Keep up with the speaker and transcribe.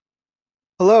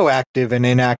Hello, active and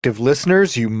inactive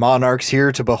listeners, you monarchs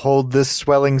here to behold this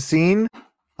swelling scene.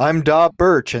 I'm Daub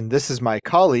Birch, and this is my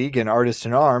colleague and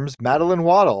artist-in-arms, Madeline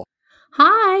Waddle.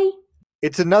 Hi!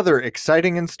 It's another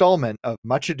exciting installment of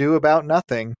Much Ado About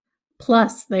Nothing.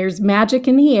 Plus, there's magic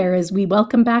in the air as we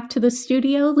welcome back to the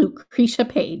studio Lucretia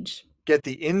Page. Get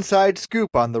the inside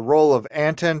scoop on the role of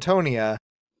Aunt Antonia,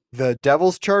 the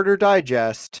Devil's Charter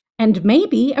Digest, and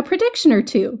maybe a prediction or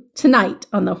two tonight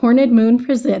on The Horned Moon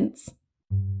Presents.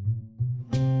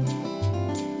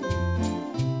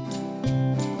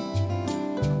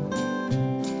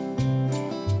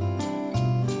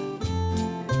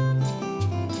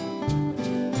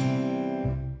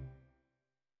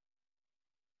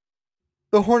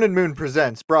 The Horned Moon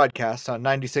Presents broadcast on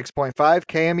 96.5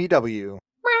 KMEW.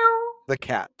 Meow. The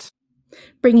Cat.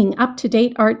 Bringing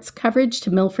up-to-date arts coverage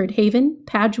to Milford Haven,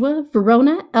 Padua,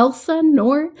 Verona, Elsa,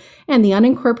 Nor, and the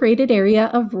unincorporated area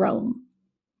of Rome.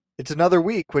 It's another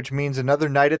week, which means another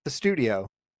night at the studio.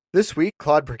 This week,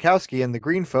 Claude Prokowski and the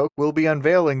Green Folk will be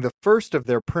unveiling the first of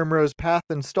their Primrose Path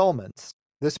installments.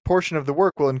 This portion of the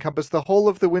work will encompass the whole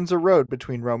of the Windsor Road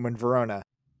between Rome and Verona.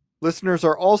 Listeners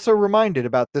are also reminded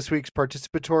about this week's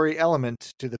participatory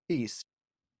element to the piece.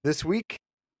 This week,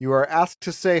 you are asked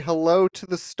to say hello to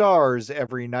the stars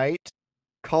every night.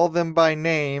 Call them by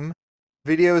name.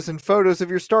 Videos and photos of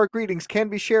your star greetings can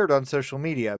be shared on social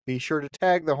media. Be sure to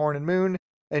tag the Horned Moon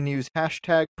and use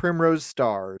hashtag Primrose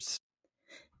Stars.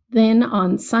 Then,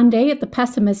 on Sunday at the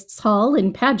Pessimists' Hall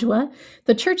in Padua,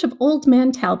 the Church of Old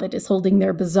Man Talbot is holding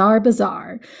their Bizarre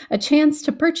Bazaar, a chance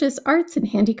to purchase arts and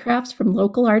handicrafts from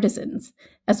local artisans.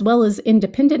 As well as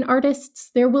independent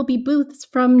artists, there will be booths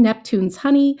from Neptune's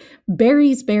Honey,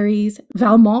 Berry's Berries,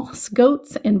 Valmont's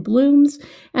Goats and Blooms,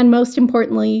 and most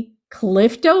importantly,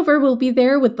 Cliff Dover will be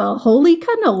there with the Holy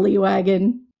Cannoli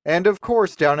Wagon. And of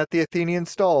course, down at the Athenian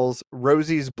Stalls,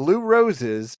 Rosie's Blue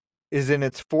Roses is in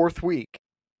its fourth week.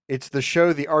 It's the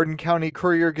show the Arden County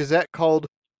Courier-Gazette called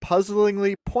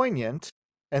puzzlingly poignant,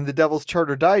 and the Devil's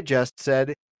Charter Digest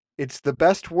said, it's the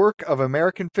best work of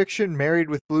American fiction married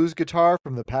with blues guitar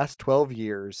from the past 12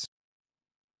 years.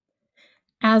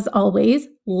 As always,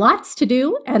 lots to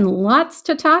do and lots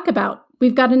to talk about.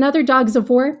 We've got another Dogs of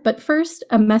War, but first,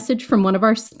 a message from one of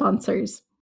our sponsors.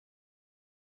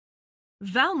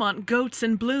 Valmont Goats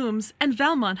and Blooms and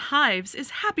Valmont Hives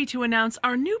is happy to announce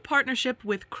our new partnership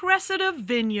with Cressida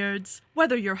Vineyards.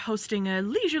 Whether you're hosting a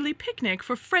leisurely picnic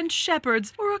for French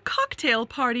shepherds or a cocktail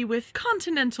party with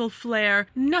continental flair,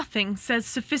 nothing says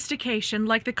sophistication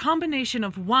like the combination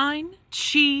of wine,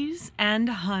 cheese, and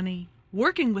honey.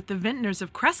 Working with the vintners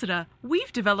of Cressida,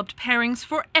 we've developed pairings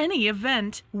for any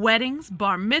event: weddings,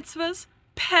 bar mitzvahs,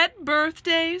 pet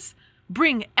birthdays.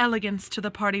 Bring elegance to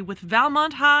the party with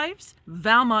Valmont Hives,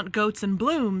 Valmont Goats and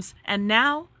Blooms, and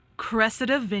now,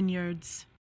 Cressida Vineyards.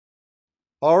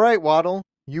 All right, Waddle.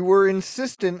 You were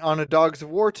insistent on a Dogs of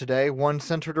War today, one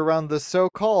centered around the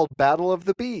so-called Battle of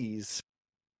the Bees.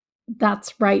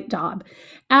 That's right, Daub.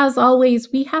 As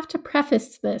always, we have to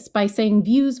preface this by saying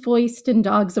views voiced in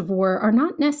Dogs of War are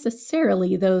not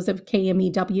necessarily those of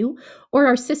KMEW or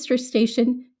our sister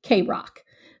station, K-Rock.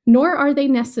 Nor are they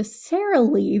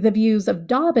necessarily the views of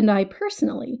Daub and I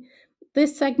personally.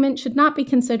 This segment should not be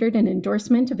considered an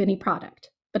endorsement of any product.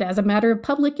 But as a matter of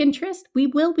public interest, we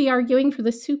will be arguing for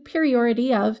the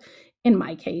superiority of, in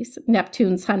my case,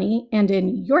 Neptune's Honey, and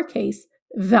in your case,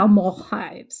 Valmont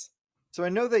Hives. So I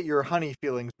know that your honey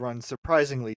feelings run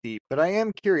surprisingly deep, but I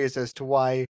am curious as to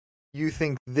why you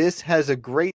think this has a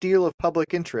great deal of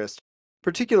public interest,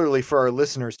 particularly for our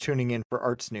listeners tuning in for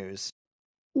arts news.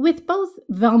 With both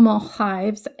Valmont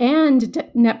Hives and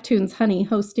Neptune's Honey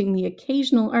hosting the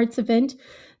occasional arts event,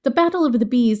 the Battle of the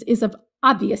Bees is of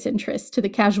obvious interest to the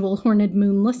casual Horned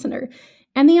Moon listener,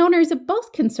 and the owners of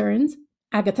both concerns,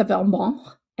 Agatha Valmont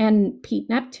and Pete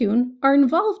Neptune, are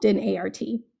involved in ART.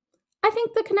 I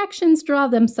think the connections draw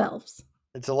themselves.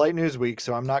 It's a light news week,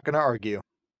 so I'm not going to argue.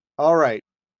 All right.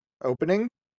 Opening?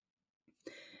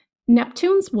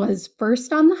 Neptune's was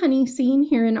first on the honey scene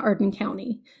here in Arden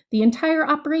County. The entire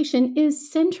operation is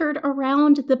centered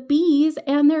around the bees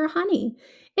and their honey.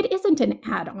 It isn't an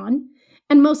add-on.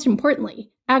 And most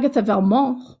importantly, Agatha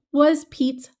Valmont was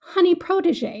Pete's honey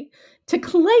protege. To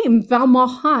claim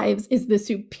Valmont Hives is the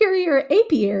superior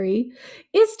apiary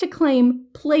is to claim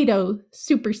Plato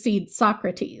supersedes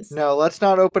Socrates. No, let's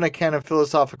not open a can of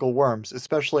philosophical worms,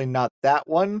 especially not that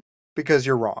one, because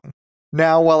you're wrong.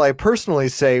 Now, while I personally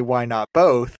say why not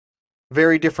both,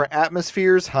 very different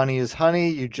atmospheres, honey is honey,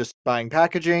 you just buying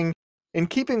packaging. In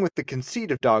keeping with the conceit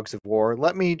of Dogs of War,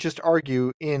 let me just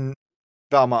argue in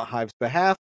Valmont Hives'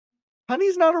 behalf,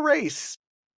 honey's not a race.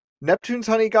 Neptune's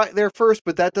honey got there first,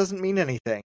 but that doesn't mean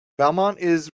anything. Valmont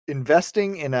is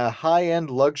investing in a high-end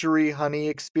luxury honey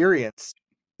experience.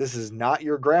 This is not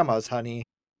your grandma's honey.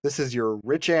 This is your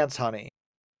rich aunt's honey.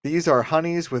 These are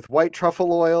honeys with white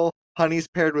truffle oil, honeys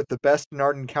paired with the best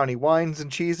Narden County wines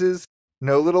and cheeses,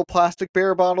 no little plastic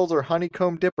bear bottles or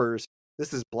honeycomb dippers.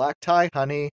 This is black tie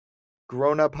honey,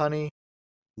 grown-up honey,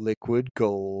 liquid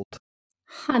gold.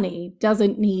 Honey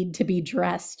doesn't need to be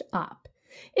dressed up.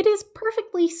 It is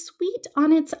perfectly sweet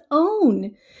on its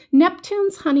own.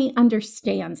 Neptune's honey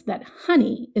understands that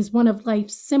honey is one of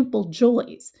life's simple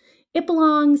joys. It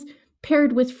belongs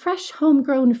paired with fresh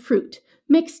homegrown fruit,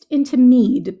 mixed into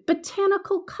mead,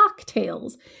 botanical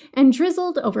cocktails, and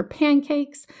drizzled over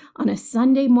pancakes on a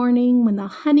Sunday morning when the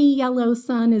honey yellow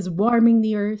sun is warming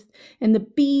the earth and the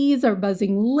bees are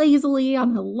buzzing lazily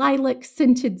on a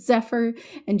lilac-scented zephyr,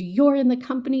 and you're in the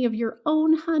company of your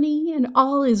own honey, and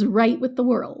all is right with the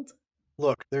world.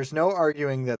 Look, there's no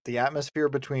arguing that the atmosphere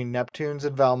between Neptune's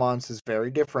and Valmont's is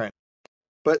very different.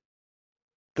 But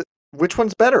which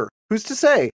one's better? Who's to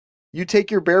say? You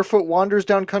take your barefoot wanders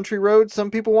down country roads,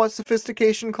 some people want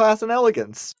sophistication, class, and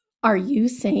elegance. Are you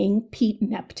saying Pete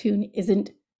Neptune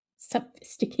isn't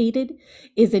sophisticated,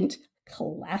 isn't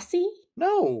classy?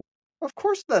 No, of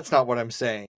course that's not what I'm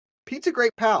saying. Pete's a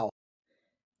great pal.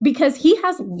 Because he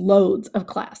has loads of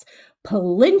class,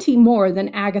 plenty more than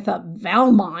Agatha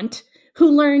Valmont, who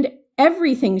learned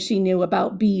everything she knew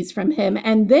about bees from him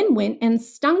and then went and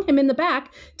stung him in the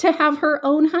back to have her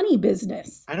own honey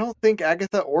business. I don't think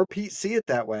Agatha or Pete see it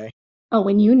that way. Oh,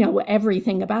 and you know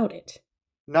everything about it.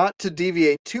 Not to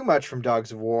deviate too much from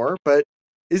Dogs of War, but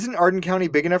isn't Arden County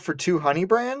big enough for 2 honey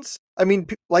brands? I mean,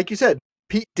 like you said,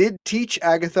 Pete did teach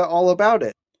Agatha all about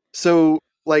it. So,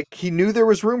 he knew there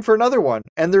was room for another one,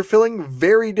 and they're filling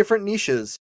very different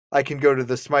niches. I can go to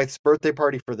the Smythe's birthday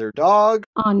party for their dog.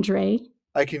 Andre.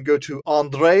 I can go to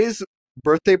Andre's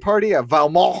birthday party at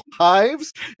Valmont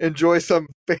Hives, enjoy some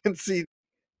fancy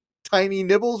tiny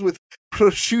nibbles with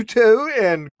prosciutto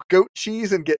and goat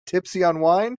cheese and get tipsy on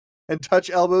wine and touch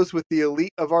elbows with the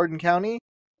elite of Arden County.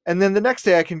 And then the next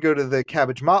day I can go to the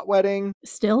Cabbage Mott wedding.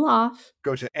 Still off.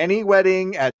 Go to any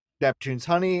wedding at Neptune's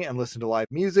Honey and listen to live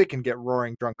music and get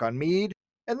roaring drunk on mead.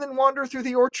 And then wander through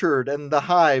the orchard and the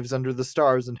hives under the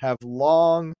stars and have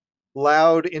long,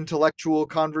 loud, intellectual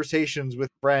conversations with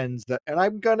friends. And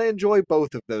I'm going to enjoy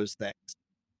both of those things.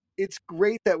 It's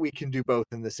great that we can do both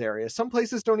in this area. Some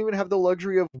places don't even have the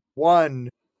luxury of one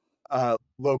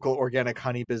local organic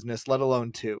honey business, let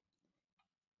alone 2.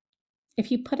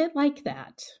 If you put it like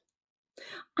that.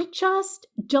 I just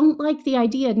don't like the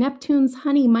idea Neptune's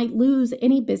honey might lose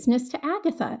any business to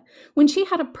Agatha when she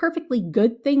had a perfectly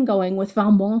good thing going with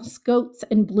Valmont's goats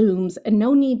and blooms and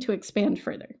no need to expand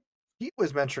further. He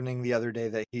was mentioning the other day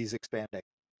that he's expanding.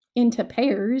 Into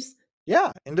pairs.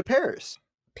 Yeah, into pairs.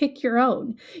 Pick your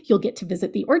own. You'll get to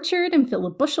visit the orchard and fill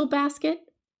a bushel basket.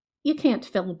 You can't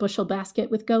fill a bushel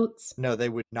basket with goats. No, they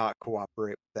would not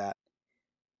cooperate with that.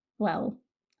 Well,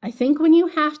 I think when you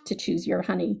have to choose your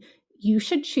honey, you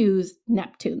should choose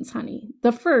Neptune's honey,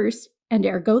 the first, and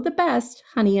ergo the best,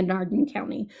 honey in Arden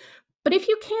County. But if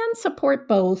you can support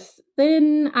both,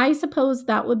 then I suppose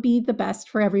that would be the best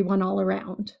for everyone all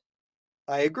around.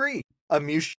 I agree. A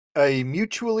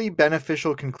mutually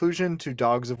beneficial conclusion to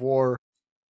Dogs of War,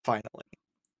 finally.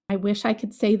 I wish I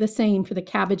could say the same for the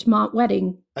Cabbage Mott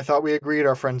wedding. I thought we agreed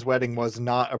our friend's wedding was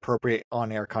not appropriate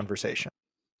on-air conversation.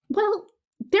 Well,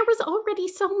 there was already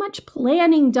so much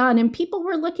planning done and people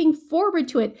were looking forward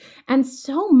to it, and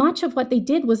so much of what they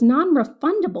did was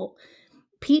non-refundable.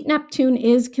 Pete Neptune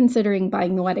is considering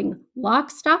buying the wedding lock,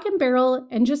 stock, and barrel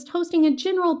and just hosting a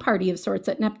general party of sorts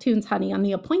at Neptune's Honey on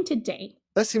the appointed day.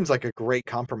 That seems like a great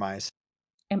compromise.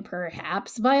 And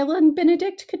perhaps Viola and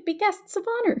Benedict could be guests of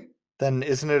honor. Then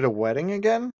isn't it a wedding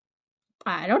again?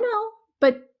 I don't know,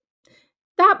 but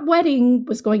that wedding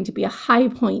was going to be a high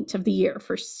point of the year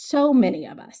for so many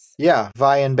of us. Yeah,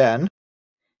 Vi and Ben.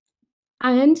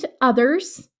 And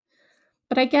others.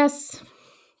 But I guess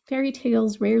fairy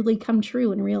tales rarely come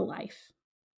true in real life.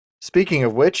 Speaking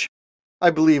of which, I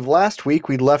believe last week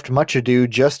we left Much Ado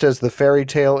just as the fairy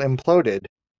tale imploded.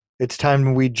 It's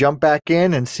time we jump back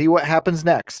in and see what happens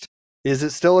next. Is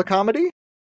it still a comedy?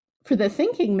 For the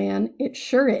thinking man, it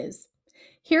sure is.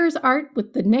 Here's Art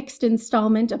with the next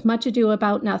installment of Much Ado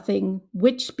About Nothing,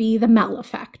 which be the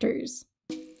malefactors.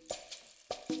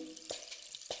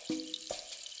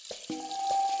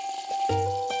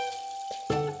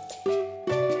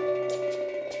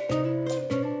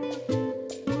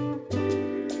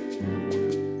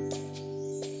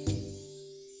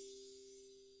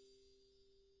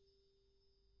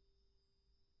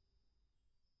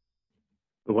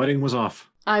 The wedding was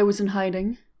off. I was in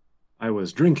hiding. I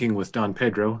was drinking with Don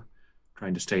Pedro,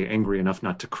 trying to stay angry enough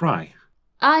not to cry.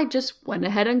 I just went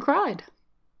ahead and cried.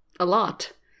 A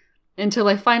lot. Until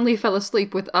I finally fell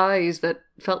asleep with eyes that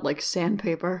felt like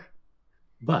sandpaper.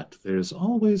 But there's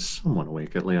always someone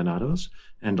awake at Leonato's,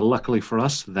 and luckily for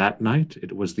us, that night,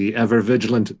 it was the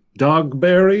ever-vigilant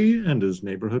Dogberry and his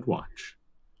neighborhood watch.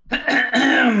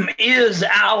 Is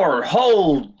our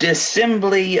whole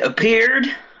dissembly appeared?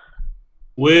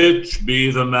 Which be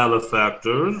the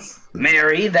malefactors?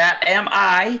 Mary, that am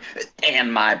I,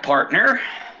 and my partner.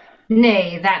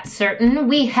 Nay, that's certain.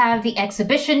 We have the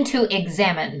exhibition to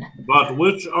examine. But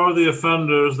which are the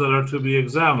offenders that are to be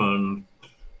examined?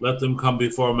 Let them come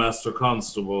before Master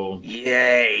Constable.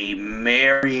 Yea,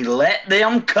 Mary, let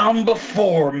them come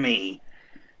before me.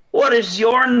 What is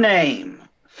your name,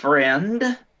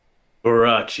 friend?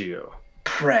 Borachio.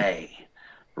 Pray,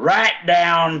 write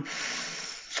down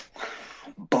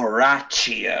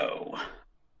Borachio.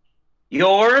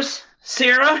 Yours,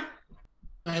 Sirrah?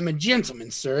 I am a gentleman,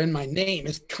 sir, and my name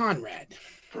is Conrad.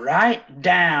 Write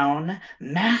down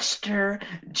Master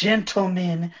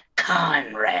Gentleman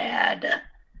Conrad.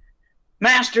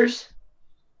 Masters,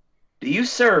 do you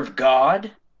serve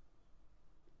God?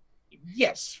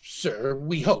 Yes, sir,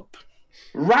 we hope.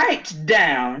 Write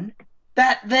down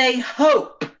that they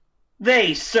hope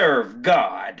they serve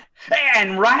God.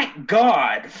 And write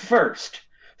God first.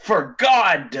 For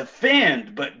God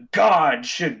defend, but God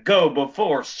should go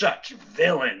before such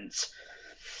villains.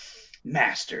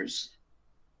 Masters,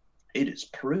 it is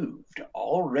proved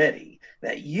already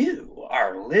that you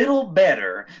are little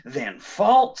better than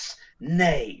false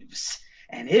knaves,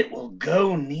 and it will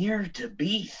go near to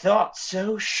be thought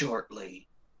so shortly.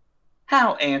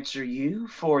 How answer you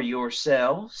for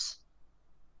yourselves?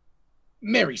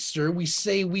 Marry, sir, we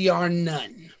say we are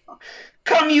none.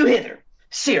 Come you hither,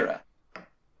 Sirrah.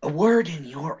 A word in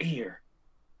your ear.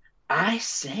 I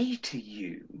say to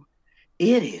you,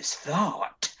 it is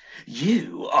thought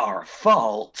you are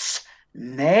false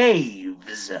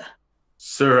knaves.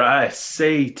 Sir, I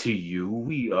say to you,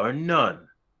 we are none.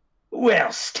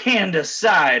 Well, stand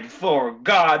aside for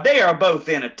God. They are both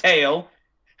in a tale.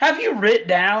 Have you writ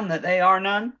down that they are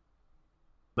none?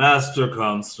 Master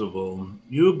Constable,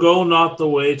 you go not the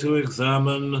way to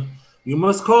examine. You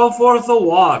must call forth the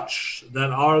watch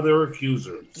that are their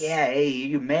accusers.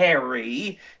 Yea,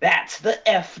 Mary, that's the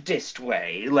eftest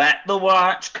way. Let the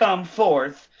watch come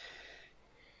forth.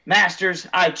 Masters,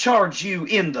 I charge you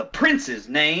in the prince's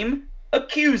name,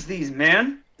 accuse these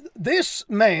men. This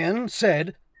man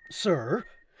said, sir,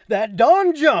 that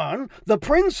Don John, the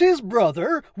prince's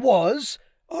brother, was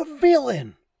a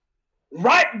villain.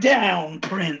 Write down,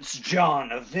 Prince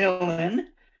John, a villain.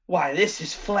 Why, this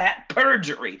is flat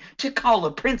perjury to call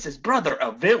a prince's brother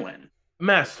a villain.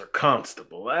 Master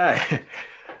Constable,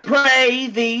 Pray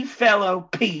thee, fellow,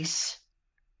 peace.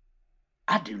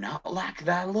 I do not like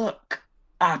thy look.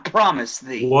 I promise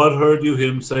thee. What heard you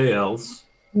him say else?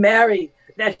 Marry,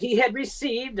 that he had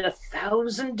received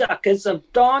 1,000 ducats of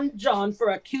Don John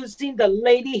for accusing the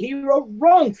lady hero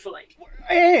wrongfully.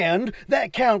 And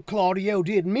that Count Claudio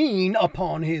did mean,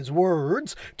 upon his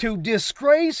words, to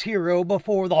disgrace Hero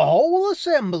before the whole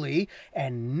assembly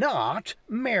and not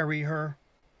marry her.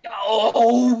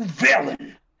 Oh,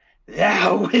 villain!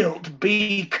 Thou wilt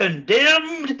be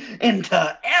condemned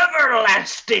into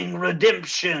everlasting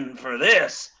redemption for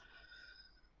this.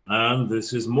 And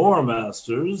this is more,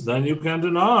 masters, than you can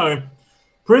deny.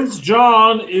 Prince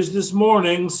John is this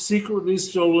morning secretly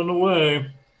stolen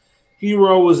away.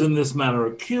 Hero was in this manner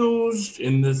accused,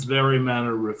 in this very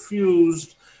manner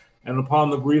refused, and upon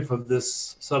the grief of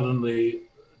this suddenly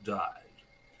died.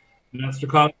 Master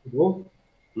Constable,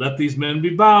 let these men be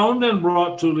bound and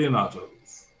brought to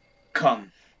Leonato's.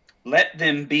 Come, let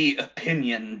them be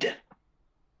opinioned.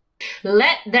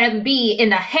 Let them be in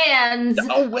the hands.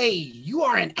 No way! You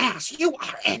are an ass! You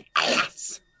are an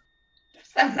ass!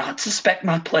 Dost thou not suspect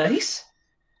my place?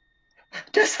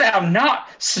 Dost thou not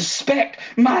suspect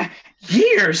my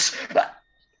years?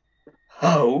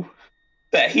 Oh,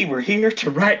 that he were here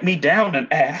to write me down an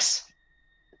ass.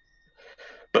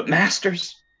 But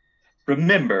masters,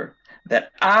 remember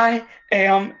that I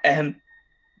am an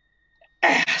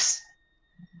ass.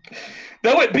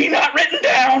 Though it be not written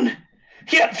down,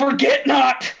 yet forget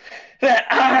not that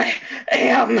I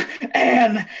am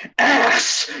an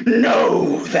ass.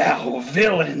 Know thou,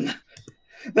 villain.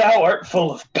 Thou art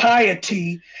full of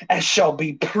piety, as shall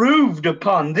be proved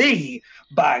upon thee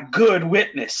by good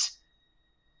witness.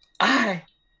 I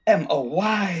am a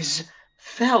wise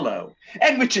fellow,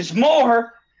 and which is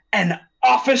more, an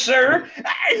officer,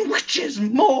 and which is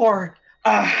more,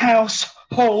 a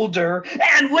householder,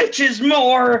 and which is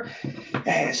more,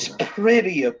 as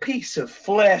pretty a piece of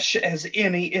flesh as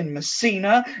any in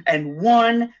Messina, and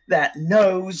one that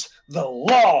knows the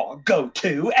law go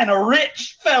to, and a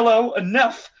rich fellow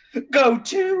enough go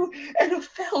to, and a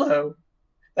fellow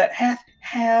that hath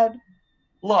had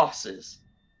losses,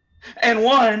 and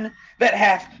one that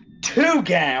hath 2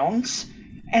 gowns,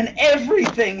 and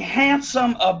everything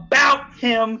handsome about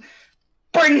him.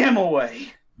 Bring him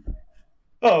away.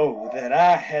 Oh, that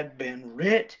I had been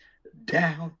writ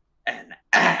down an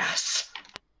ass.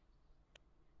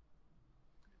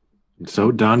 And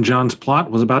so Don John's plot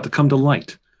was about to come to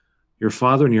light. Your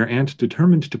father and your aunt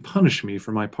determined to punish me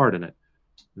for my part in it.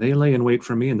 They lay in wait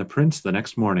for me and the prince the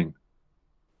next morning.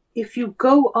 If you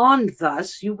go on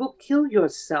thus, you will kill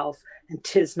yourself, and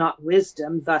 'tis not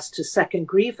wisdom thus to second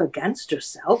grief against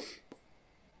yourself.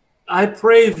 I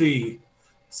pray thee,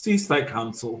 cease thy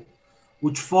counsel,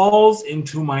 which falls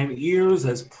into mine ears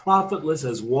as profitless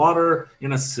as water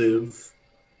in a sieve.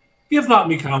 Give not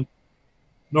me counsel,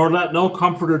 nor let no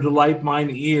comforter delight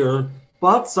mine ear,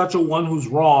 but such a one whose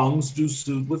wrongs do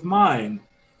suit with mine.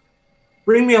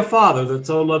 Bring me a father that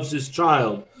so loves his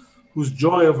child, whose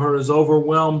joy of her is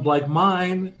overwhelmed like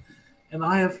mine, and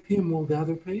I of him will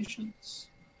gather patience.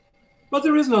 But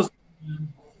there is no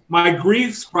man. My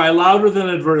griefs cry louder than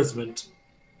advertisement.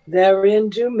 Therein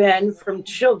do men from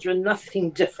children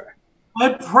nothing differ. I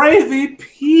pray thee,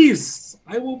 peace.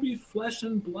 I will be flesh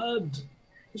and blood.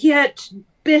 Yet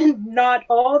bend not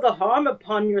all the harm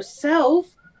upon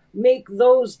yourself. Make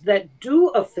those that do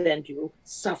offend you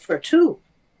suffer too.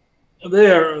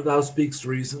 There thou speakst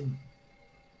reason.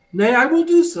 Nay, I will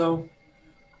do so.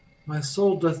 My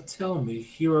soul doth tell me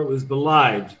Hero is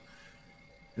belied,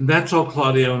 and that shall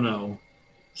Claudio know.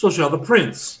 So shall the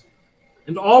prince,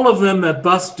 and all of them that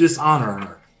thus dishonor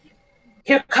her.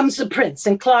 Here comes the prince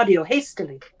and Claudio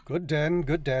hastily. Good den,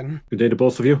 good den. Good day to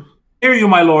both of you. Hear you,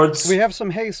 my lords. We have some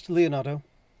haste, Leonardo.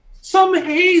 Some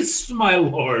haste, my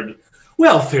lord.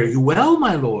 Well, fare you well,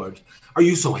 my lord. Are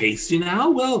you so hasty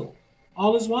now? Well,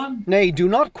 all is one. Nay, do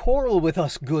not quarrel with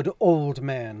us, good old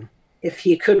man. If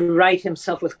he could right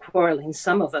himself with quarreling,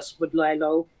 some of us would lie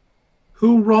low.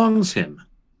 Who wrongs him?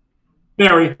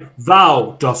 Mary,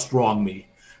 thou dost wrong me.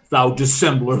 Thou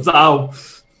dissembler, thou...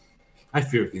 I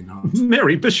fear thee not.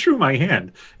 Mary, beshrew my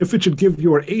hand, if it should give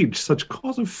your age such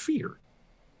cause of fear.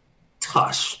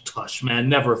 Tush, tush, man,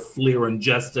 never fleer and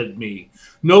jest at me.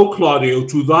 No, Claudio,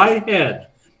 to thy head.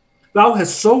 Thou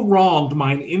hast so wronged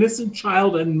mine innocent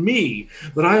child and me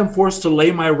that I am forced to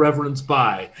lay my reverence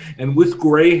by, and with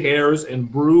gray hairs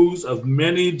and bruise of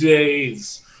many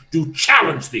days do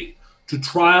challenge thee to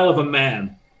trial of a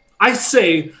man. I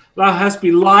say thou hast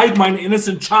belied mine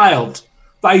innocent child.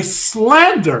 Thy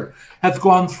slander hath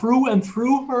gone through and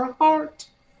through her heart,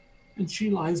 and she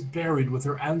lies buried with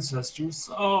her ancestors,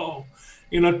 so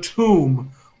in a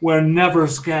tomb where never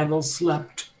scandal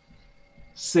slept,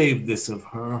 save this of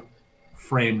her,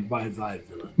 framed by thy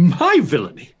villainy. My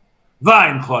villainy?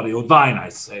 Thine, Claudio, thine, I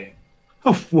say.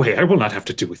 Away, I will not have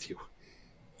to do with you.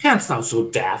 Canst thou so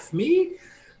daff me?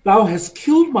 Thou hast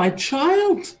killed my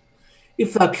child.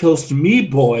 If thou killst me,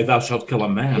 boy, thou shalt kill a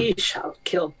man. He shall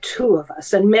kill 2 of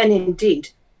us, and men indeed.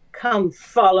 Come,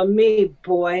 follow me,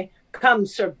 boy. Come,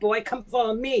 sir boy, come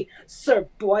follow me. Sir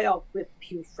boy, I'll whip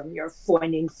you from your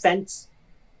foining fence.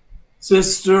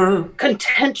 Sister.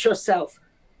 Content yourself.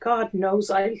 God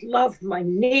knows I love my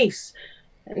niece,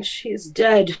 and she is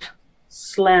dead,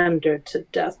 slandered to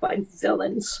death by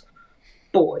villains,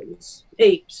 boys,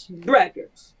 apes,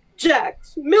 braggarts,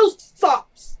 jacks,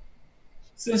 milksops.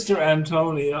 Sister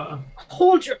Antonia.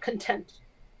 Hold your content.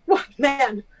 What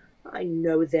man? I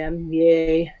know them,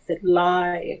 yea, that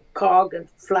lie and cog and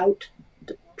flout,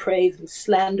 deprave and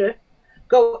slander,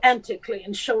 go antically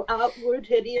and show outward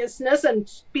hideousness, and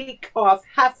speak off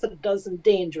 6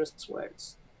 dangerous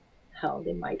words. How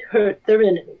they might hurt their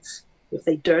enemies, if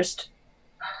they durst.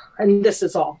 And this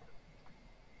is all.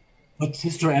 But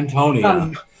Sister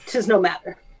Antonia... 'Tis no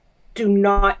matter. Do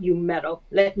not you meddle.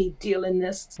 Let me deal in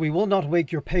this. We will not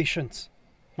wake your patience.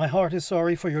 My heart is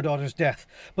sorry for your daughter's death,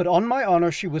 but on my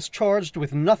honor she was charged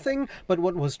with nothing but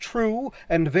what was true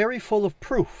and very full of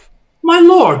proof. My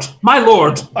lord! My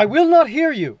lord! I will not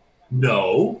hear you.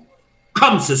 No.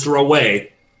 Come, sister,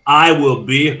 away. I will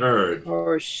be heard.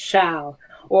 Or shall.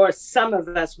 Or some of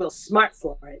us will smart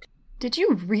for it. Did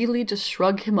you really just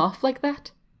shrug him off like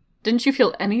that? Didn't you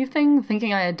feel anything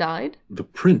thinking I had died? The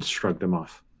prince shrugged him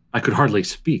off. I could hardly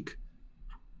speak.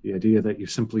 The idea that you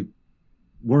simply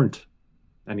weren't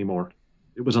anymore.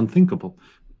 It was unthinkable.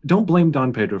 Don't blame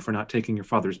Don Pedro for not taking your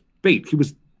father's bait. He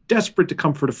was desperate to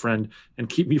comfort a friend and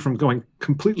keep me from going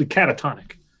completely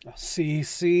catatonic.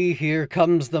 See, here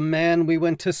comes the man we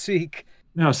went to seek.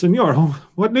 Now, Signor,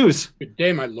 what news? Good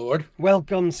day, my lord.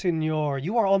 Welcome, Signor.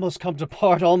 You are almost come to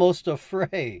part, almost a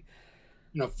fray.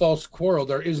 In a false quarrel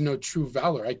there is no true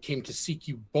valor. I came to seek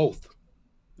you both.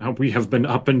 Now, we have been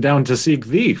up and down to seek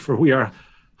thee, for we are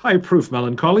high-proof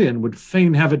melancholy, and would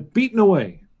fain have it beaten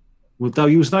away. Wilt thou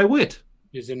use thy wit?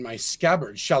 It is in my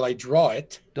scabbard. Shall I draw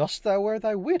it? Dost thou wear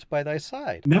thy wit by thy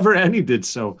side? Never any did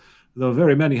so, though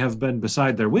very many have been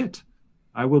beside their wit.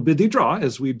 I will bid thee draw,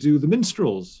 as we do the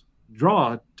minstrels.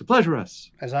 Draw to pleasure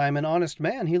us. As I am an honest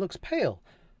man, he looks pale.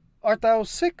 Art thou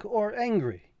sick or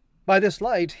angry? By this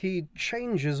light he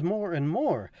changes more and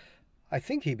more. I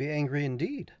think he be angry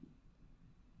indeed.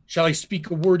 Shall I speak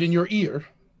a word in your ear?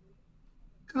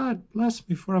 God bless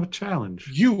me for a challenge.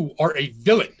 You are a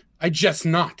villain. I jest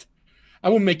not. I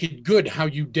will make it good how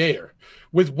you dare,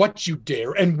 with what you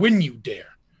dare, and when you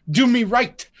dare. Do me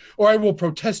right, or I will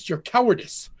protest your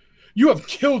cowardice. You have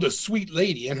killed a sweet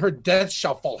lady, and her death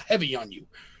shall fall heavy on you.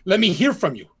 Let me hear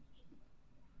from you.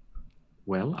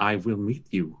 Well, I will meet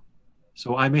you,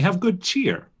 so I may have good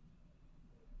cheer.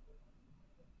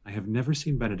 I have never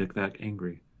seen Benedict that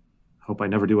angry. Hope I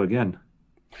never do again.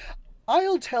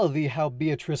 I'll tell thee how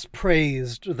Beatrice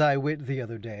praised thy wit the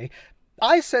other day.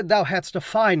 I said thou hadst a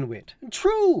fine wit.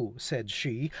 True, said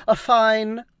she, a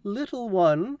fine little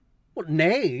one.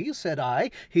 Nay, said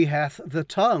I, he hath the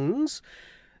tongues.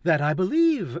 That I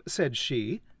believe, said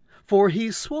she, for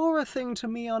he swore a thing to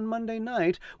me on Monday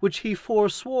night, which he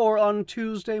forswore on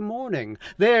Tuesday morning.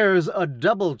 There's a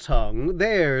double tongue,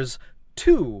 there's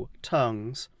 2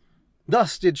 tongues.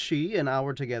 Thus did she, an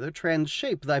hour together,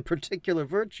 transshape thy particular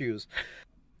virtues.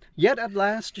 Yet at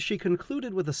last she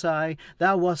concluded with a sigh,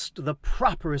 thou wast the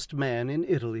properest man in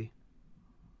Italy.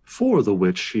 For the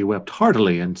which she wept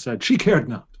heartily, and said she cared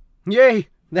not. Yea,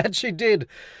 that she did,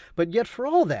 but yet for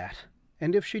all that,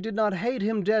 and if she did not hate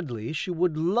him deadly, she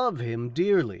would love him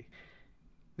dearly.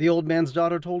 The old man's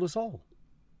daughter told us all.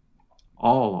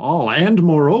 All, and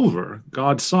moreover,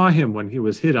 God saw him when he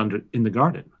was hid in the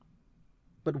garden.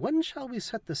 But when shall we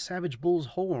set the savage bull's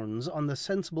horns on the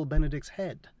sensible Benedict's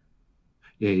head?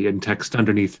 Yea, in text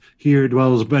underneath, here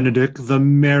dwells Benedict, the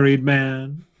married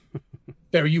man.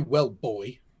 Fare you well,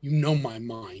 boy. You know my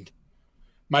mind.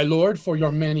 My lord, for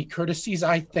your manny courtesies,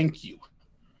 I thank you.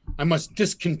 I must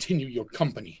discontinue your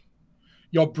company.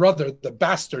 Your brother, the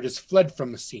bastard, is fled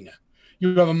from Messina.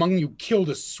 You have among you killed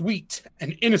a sweet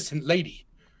and innocent lady.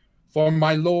 For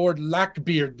my lord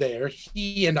Lackbeard there,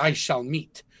 he and I shall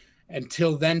meet.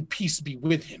 Until then, peace be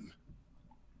with him.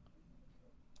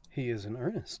 He is in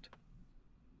earnest.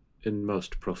 In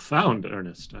most profound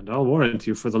earnest, and I'll warrant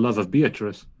you for the love of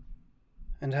Beatrice.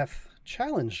 And hath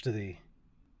challenged thee.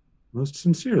 Most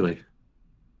sincerely.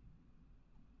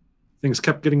 Things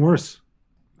kept getting worse.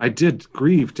 I did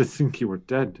grieve to think you were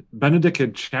dead. Benedict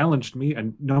had challenged me,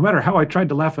 and no matter how I tried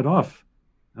to laugh it off,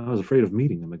 I was afraid of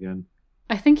meeting him again.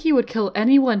 I think he would kill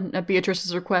anyone at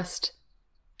Beatrice's request,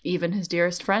 even his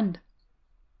dearest friend.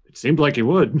 It seemed like he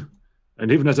would,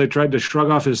 and even as I tried to shrug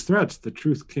off his threats, the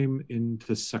truth came in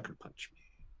to sucker punch me.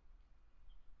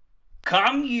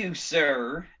 Come you,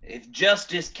 sir. If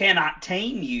justice cannot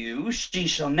tame you, she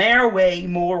shall ne'er weigh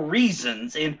more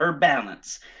reasons in her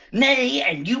balance. Nay,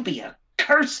 and you be a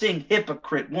cursing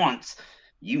hypocrite once,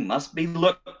 you must be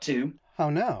looked to. How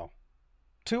now?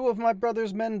 2 of my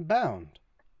brother's men bound.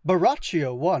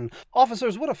 Baraccio one.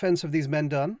 Officers, what offense have these men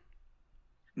done?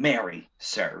 Marry,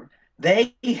 sir,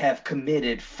 they have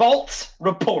committed false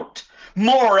report.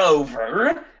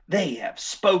 Moreover, they have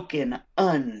spoken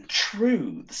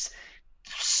untruths.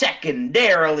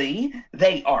 Secondarily,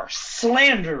 they are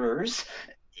slanderers.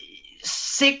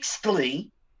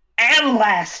 Sixthly, and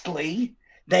lastly,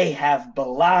 they have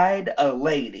belied a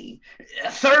lady.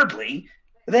 Thirdly,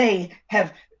 they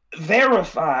have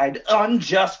verified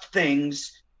unjust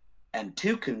things. And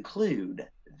to conclude,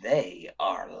 they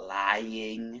are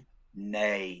lying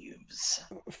knaves.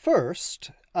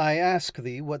 First, I ask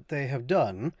thee what they have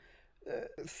done.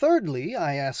 Thirdly,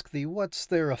 I ask thee what's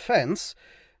their offense.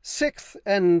 Sixth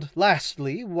and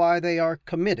lastly, why they are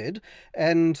committed.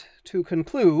 And to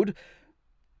conclude,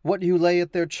 what you lay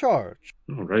at their charge.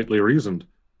 Oh, rightly reasoned.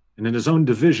 And in his own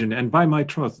division, and by my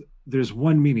troth, there's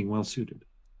one meaning well suited.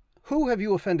 Who have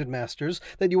you offended, masters,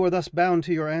 that you are thus bound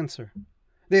to your answer?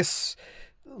 This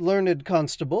learned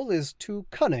constable is too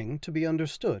cunning to be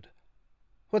understood.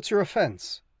 What's your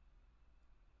offense?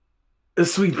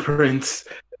 Sweet prince,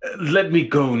 let me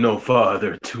go no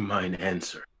farther to mine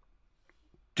answer.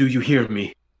 Do you hear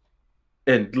me?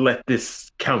 And let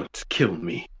this count kill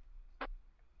me.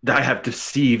 I have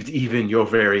deceived even your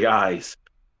very eyes.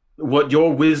 What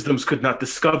your wisdoms could not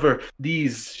discover,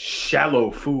 these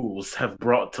shallow fools have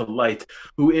brought to light,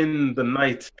 who in the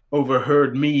night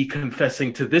overheard me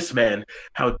confessing to this man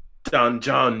how Don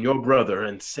John, your brother,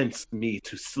 incensed me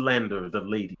to slander the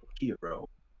lady hero.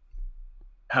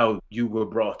 How you were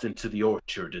brought into the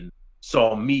orchard and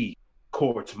saw me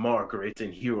court Margaret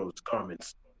in hero's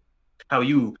garments. How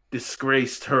you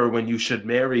disgraced her when you should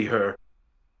marry her.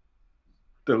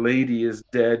 The lady is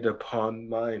dead upon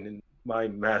mine and my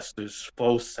master's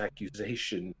false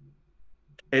accusation.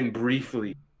 And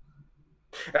briefly,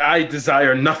 I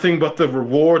desire nothing but the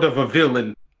reward of a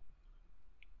villain.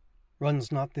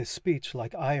 Runs not this speech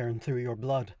like iron through your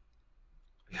blood?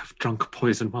 I have drunk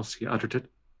poison whilst he uttered it.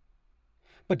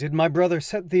 But did my brother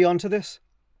set thee onto this?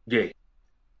 Yea,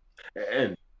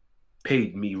 and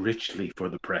paid me richly for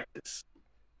the practice.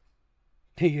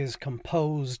 He is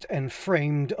composed and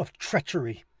framed of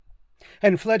treachery,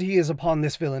 and fled he is upon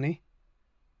this villainy.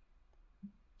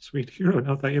 Sweet hero,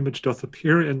 now thy image doth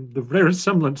appear in the rare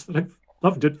semblance that I've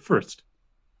loved it first.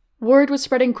 Word was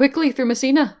spreading quickly through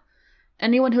Messina.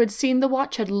 Anyone who had seen the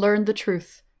watch had learned the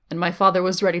truth, and my father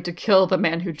was ready to kill the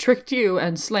man who tricked you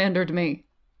and slandered me.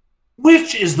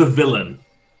 Which is the villain?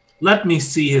 Let me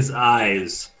see his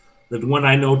eyes, that when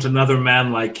I note another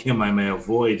man like him, I may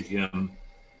avoid him.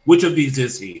 Which of these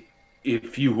is he?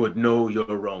 If you would know your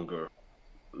wronger,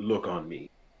 look on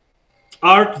me.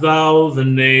 Art thou the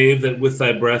knave that with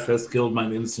thy breath hast killed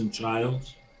mine innocent child?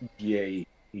 Yea,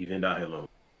 even I alone.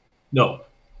 No,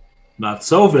 not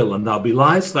so, villain, thou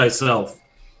beliest thyself.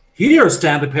 Here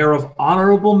stand a pair of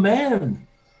honorable men.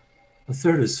 A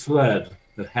third is fled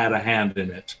that had a hand in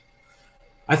it.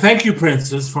 I thank you,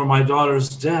 princes, for my daughter's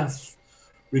death.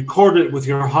 Record it with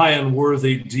your high and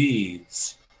worthy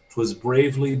deeds. 'Twas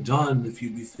bravely done, if you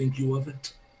bethink you of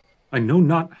it. I know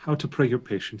not how to pray your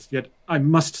patience, yet I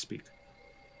must speak.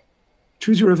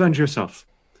 Choose your revenge yourself.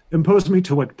 Impose me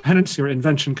to what penance your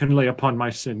invention can lay upon my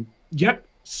sin. Yet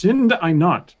sinned I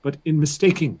not, but in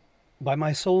mistaking. By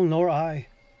my soul nor I.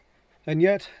 And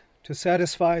yet, to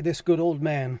satisfy this good old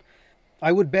man,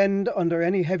 I would bend under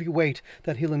any heavy weight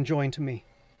that he'll enjoin to me.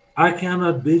 I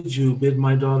cannot bid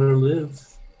my daughter live.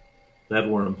 That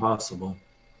were impossible.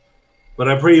 But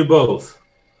I pray you both,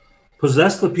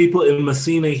 possess the people in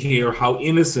Messina here how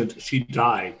innocent she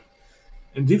died.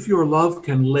 And if your love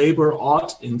can labor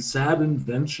aught in sad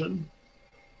invention,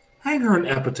 hang her an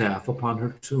epitaph upon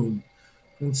her tomb,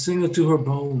 and sing it to her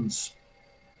bones.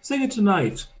 Sing it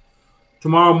tonight.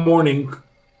 Tomorrow morning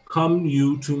come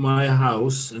you to my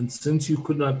house, and since you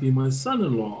could not be my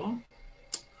son-in-law,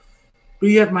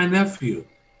 be yet my nephew.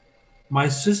 My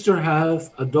sister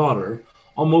hath a daughter,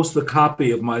 almost the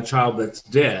copy of my child that's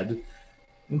dead,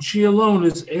 and she alone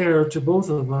is heir to both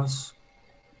of us.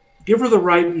 Give her the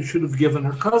right you should have given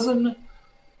her cousin,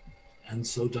 and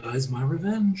so dies my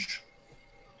revenge.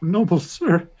 Noble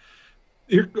sir,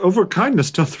 your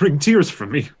overkindness doth wring tears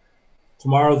from me.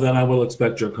 Tomorrow then I will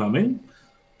expect your coming.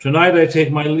 Tonight I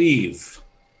take my leave.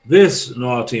 This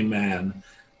naughty man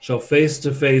shall face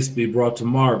to face be brought to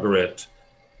Margaret,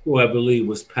 who I believe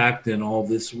was packed in all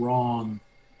this wrong,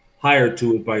 hired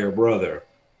to it by your brother.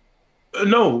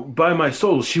 No, by my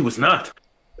soul, she was not.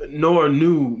 Nor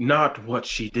knew not what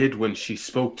she did when she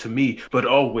spoke to me, but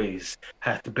always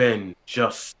hath been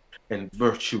just and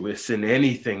virtuous in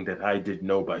anything that I did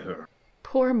know by her.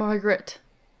 Poor Margaret.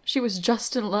 She was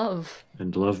just in love.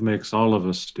 And love makes all of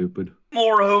us stupid.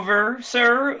 Moreover,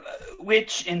 sir,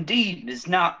 which indeed is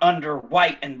not under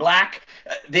white and black,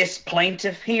 this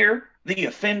plaintiff here, the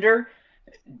offender,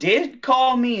 did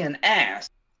call me an ass.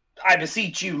 I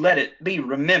beseech you let it be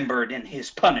remembered in his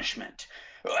punishment.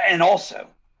 And also,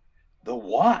 the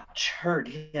watch heard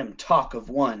him talk of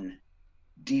one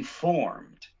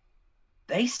deformed.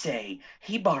 They say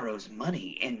he borrows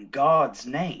money in God's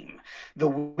name, the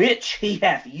which he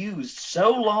hath used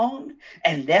so long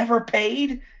and never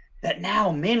paid, that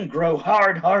now men grow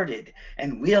hard-hearted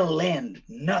and will lend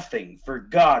nothing for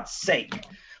God's sake.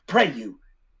 Pray you,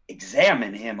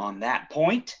 examine him on that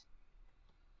point.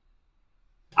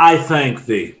 I thank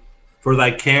thee for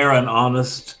thy care and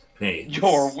honest pains.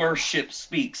 Your worship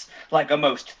speaks like a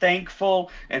most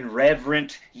thankful and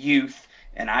reverent youth,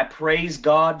 and I praise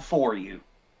God for you.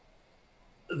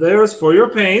 There's for your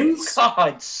pains.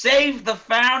 God save the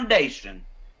foundation.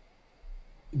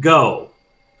 Go.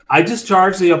 I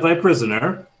discharge thee of thy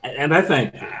prisoner, and I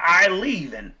thank thee. I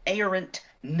leave an errant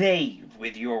knave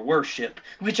with your worship,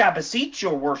 which I beseech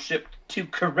your worship to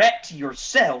correct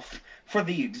yourself for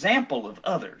the example of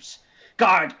others.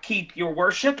 God keep your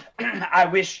worship. I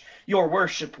wish your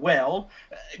worship well.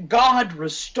 God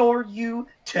restore you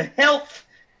to health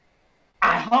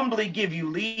I humbly give you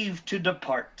leave to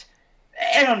depart.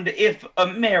 And if a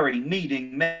merry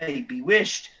meeting may be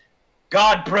wished,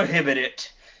 God prohibit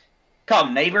it.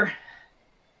 Come, neighbor.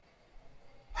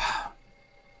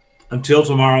 Until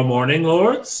tomorrow morning,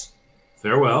 lords.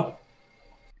 Farewell.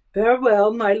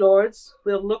 Farewell, my lords.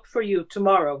 We'll look for you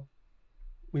tomorrow.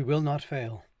 We will not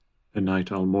fail.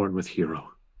 Tonight I'll mourn with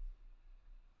Hero.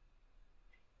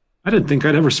 I didn't think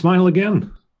I'd ever smile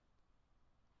again.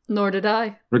 Nor did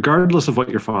I. Regardless of what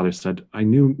your father said, I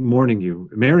knew mourning you,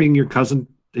 marrying your cousin,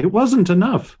 it wasn't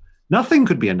enough. Nothing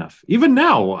could be enough. Even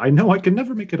now, I know I can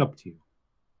never make it up to you.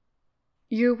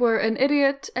 You were an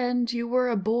idiot, and you were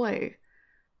a boy.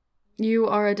 You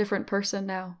are a different person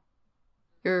now.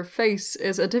 Your face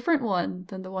is a different one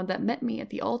than the one that met me at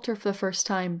the altar for the first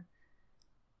time.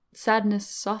 Sadness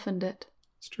softened it.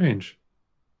 Strange,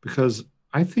 because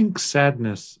I think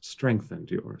sadness strengthened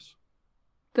yours.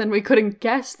 Then we couldn't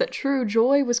guess that true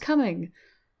joy was coming.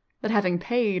 That having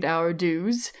paid our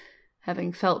dues,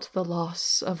 having felt the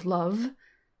loss of love,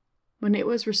 when it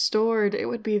was restored, it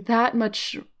would be that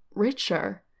much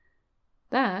richer.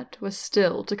 That was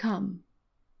still to come.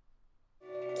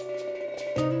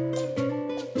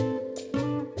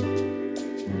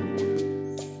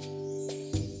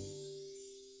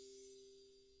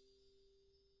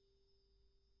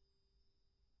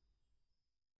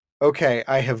 Okay,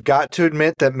 I have got to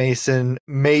admit that Mason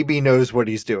maybe knows what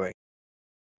he's doing.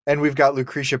 And we've got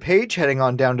Lucretia Page heading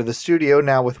on down to the studio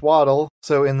now with Waddle,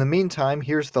 so in the meantime,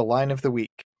 here's the line of the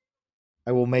week.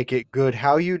 I will make it good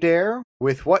how you dare,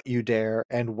 with what you dare,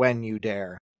 and when you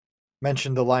dare.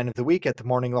 Mention the line of the week at the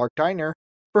Morning Lark Diner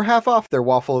for half off their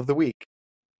waffle of the week.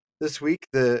 This week,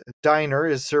 the diner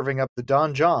is serving up the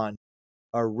Don John,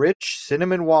 a rich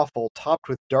cinnamon waffle topped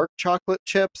with dark chocolate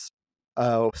chips,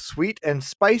 sweet and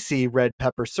spicy red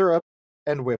pepper syrup,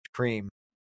 and whipped cream.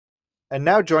 And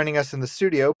now joining us in the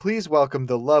studio, please welcome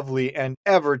the lovely and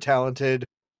ever-talented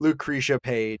Lucretia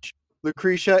Page.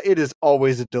 Lucretia, it is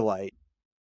always a delight.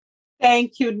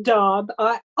 Thank you, Daub.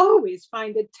 I always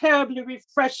find it terribly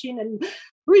refreshing and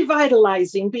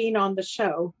revitalizing being on the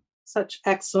show. Such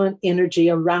excellent energy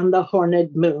around the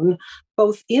horned moon,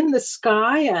 both in the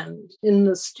sky and in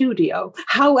the studio.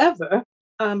 However,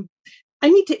 I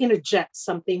need to interject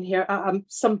something here,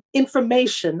 some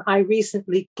information I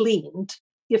recently gleaned,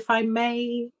 if I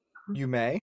may. You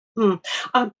may.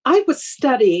 I was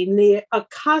studying the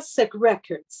Akashic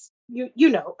records. You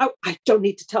know, I don't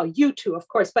need to tell you two, of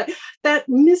course, but that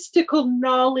mystical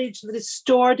knowledge that is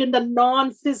stored in the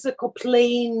non-physical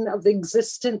plane of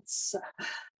existence.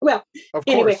 Well,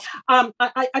 anyway,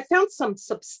 I found some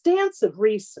substantive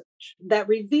research that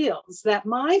reveals that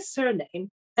my surname,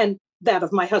 and that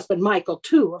of my husband Michael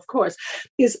too, of course,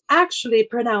 is actually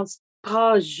pronounced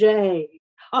Page,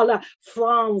 à la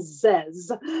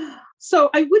Française. So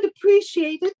I would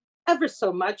appreciate it ever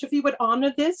so much if you would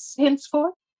honor this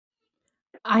henceforth.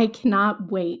 I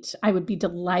cannot wait. I would be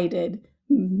delighted,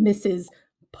 Mrs.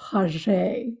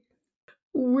 Page.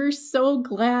 We're so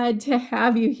glad to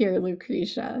have you here,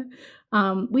 Lucretia.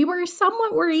 We were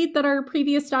somewhat worried that our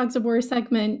previous Dogs of War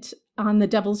segment on the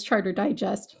Devil's Charter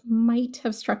Digest might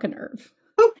have struck a nerve.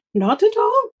 Oh, not at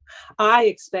all. I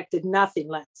expected nothing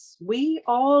less. We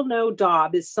all know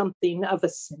Daub is something of a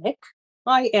cynic.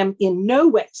 I am in no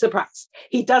way surprised.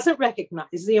 He doesn't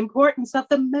recognize the importance of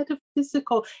the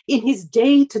metaphysical in his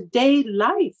day-to-day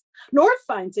life, nor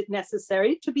finds it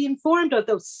necessary to be informed of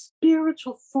those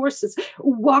spiritual forces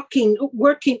working,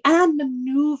 and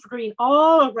maneuvering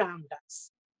all around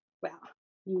us. Well,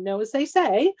 you know, as they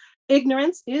say,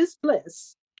 ignorance is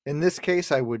bliss. In this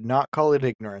case, I would not call it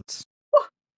ignorance.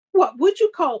 What would you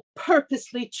call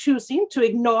purposely choosing to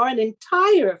ignore an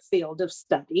entire field of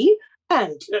study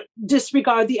and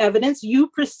disregard the evidence you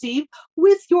perceive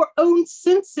with your own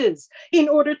senses in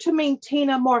order to maintain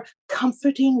a more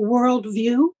comforting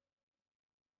worldview?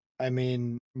 I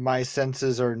mean, my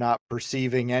senses are not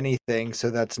perceiving anything, so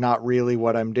that's not really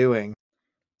what I'm doing.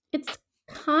 It's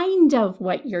kind of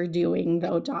what you're doing,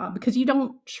 though, Daub, because you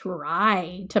don't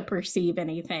try to perceive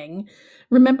anything.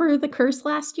 Remember the curse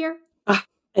last year?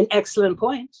 An excellent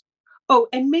point. Oh,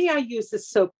 and may I use this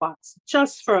soapbox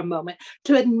just for a moment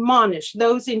to admonish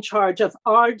those in charge of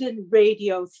Arden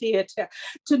Radio Theatre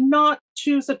to not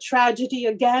choose a tragedy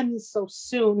again so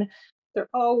soon.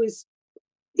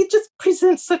 It just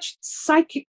presents such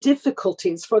psychic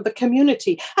difficulties for the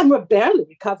community, and we're barely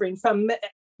recovering from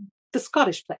the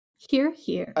Scottish play. Hear,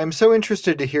 hear. I'm so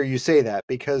interested to hear you say that,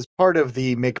 because part of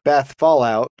the Macbeth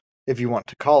fallout, if you want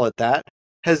to call it that,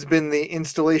 has been the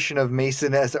installation of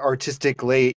Mason as artistic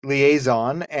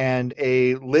liaison and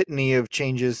a litany of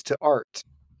changes to art.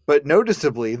 but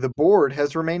noticeably the board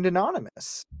has remained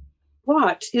anonymous.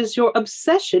 What is your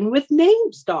obsession with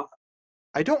names, Daub?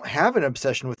 I don't have an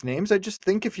obsession with names. I just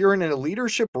think if you're in a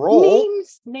leadership role...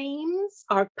 Names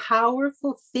are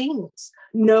powerful things.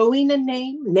 Knowing a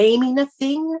name, naming a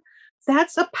thing,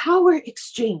 that's a power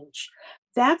exchange.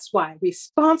 That's why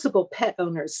responsible pet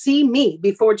owners see me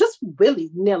before just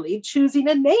willy-nilly choosing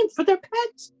a name for their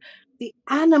pet. The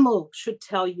animal should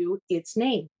tell you its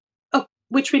name. Oh,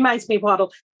 which reminds me,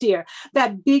 Waddle, dear,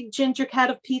 that big ginger cat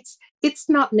of Pete's, it's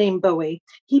not named Bowie.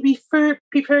 He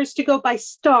prefers to go by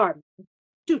Star.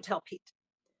 Do tell Pete.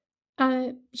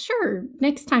 Sure,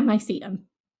 next time I see him.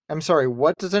 I'm sorry,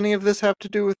 what does any of this have to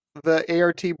do with the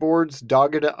ART board's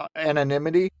dogged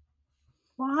anonymity?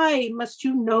 Why must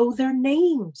you know their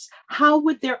names? How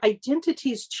would their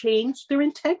identities change their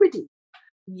integrity?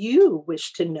 You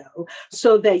wish to know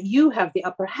so that you have the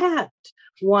upper hand.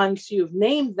 Once you've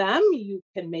named them, you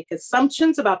can make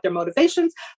assumptions about their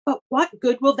motivations, but what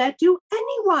good will that do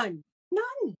anyone?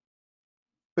 None.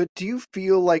 But do you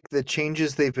feel like the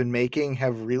changes they've been making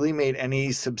have really made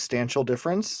any substantial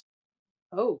difference?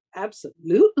 Oh,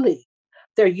 absolutely.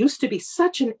 There used to be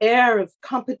such an air of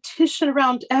competition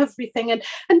around everything, and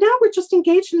now we're just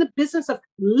engaged in the business of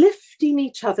lifting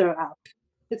each other up.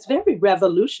 It's very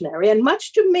revolutionary, and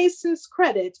much to Mason's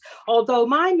credit, although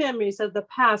my memories of the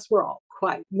past were all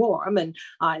quite warm, and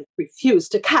I refuse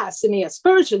to cast any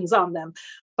aspersions on them.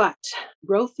 But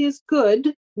growth is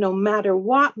good, no matter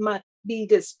what might be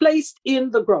displaced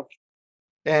in the growing.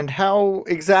 And how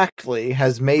exactly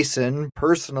has Mason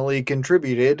personally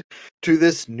contributed to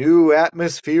this new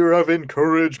atmosphere of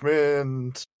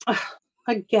encouragement?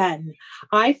 Again,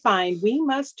 I find we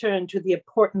must turn to the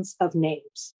importance of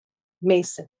names.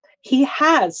 Mason, he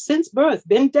has since birth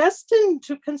been destined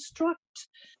to construct,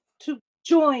 to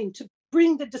join, to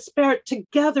bring the disparate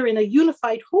together in a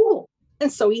unified whole.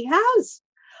 And so he has.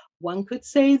 One could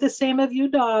say the same of you,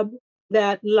 Daub,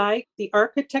 that like the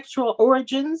architectural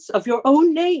origins of your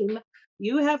own name,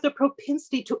 you have the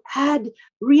propensity to add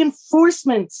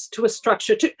reinforcements to a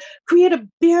structure, to create a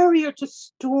barrier to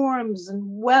storms and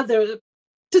weather,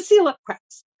 to seal up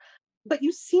cracks. But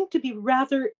you seem to be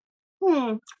rather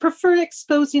prefer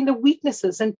exposing the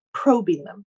weaknesses and probing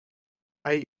them.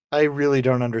 I really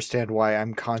don't understand why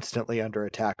I'm constantly under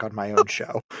attack on my own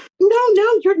show.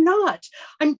 No, you're not.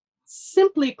 I'm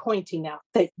simply pointing out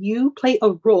that you play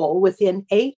a role within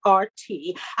ART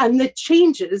and the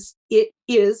changes it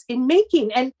is in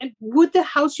making. And would the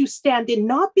house you stand in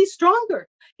not be stronger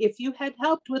if you had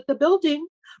helped with the building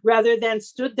rather than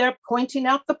stood there pointing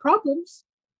out the problems?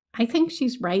 I think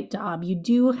she's right, Daub. You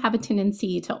do have a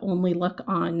tendency to only look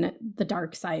on the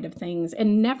dark side of things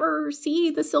and never see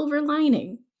the silver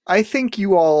lining. I think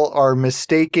you all are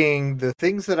mistaking the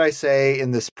things that I say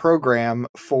in this program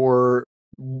for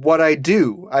what I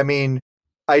do. I mean,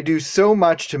 I do so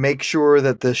much to make sure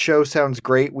that the show sounds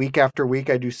great week after week.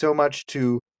 I do so much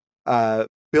to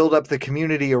build up the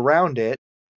community around it.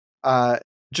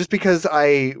 Just because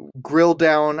I grill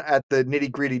down at the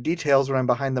nitty-gritty details when I'm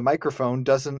behind the microphone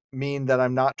doesn't mean that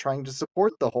I'm not trying to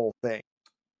support the whole thing.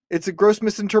 It's a gross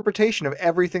misinterpretation of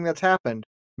everything that's happened.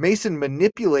 Mason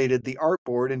manipulated the art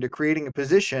board into creating a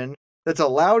position that's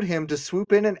allowed him to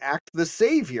swoop in and act the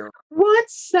savior. What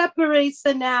separates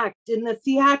an act in the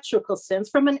theatrical sense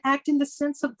from an act in the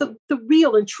sense of the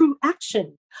real and true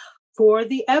action? For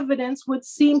the evidence would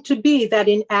seem to be that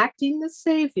in acting the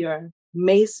savior,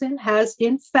 Mason has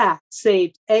in fact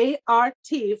saved ART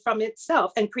from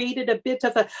itself and created a bit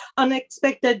of an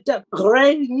unexpected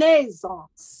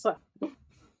renaissance.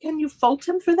 Can you fault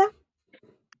him for that?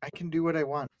 I can do what I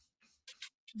want.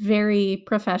 Very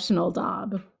professional,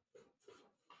 Daub.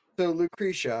 So,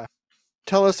 Lucretia,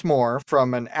 tell us more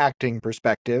from an acting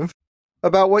perspective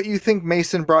about what you think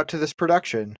Mason brought to this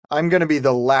production. I'm going to be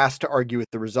the last to argue with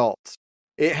the results.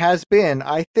 It has been,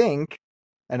 I think,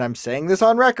 and I'm saying this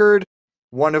on record,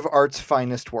 one of art's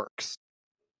finest works.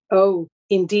 Oh,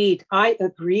 indeed. I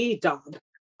agree, Daub.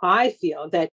 I feel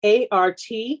that ART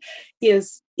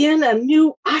is in a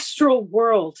new astral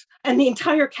world, and the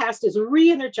entire cast is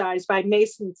re-energized by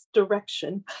Mason's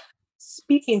direction.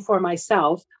 Speaking for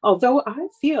myself, although I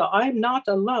feel I'm not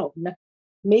alone,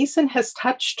 Mason has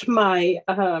touched my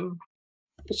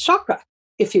chakra,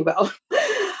 if you will.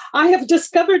 I have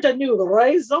discovered a new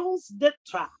raison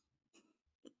d'être.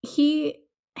 He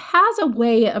has a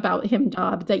way about him,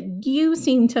 Daub, that you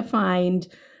seem to find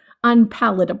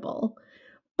unpalatable,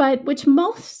 but which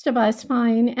most of us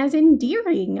find as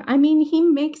endearing. I mean, he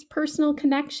makes personal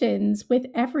connections with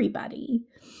everybody.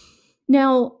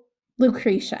 Now,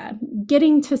 Lucretia,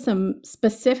 getting to some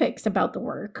specifics about the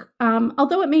work,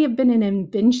 although it may have been an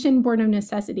invention born of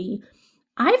necessity,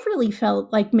 I've really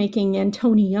felt like making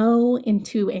Antonio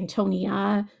into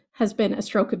Antonia has been a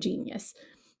stroke of genius.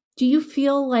 Do you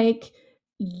feel like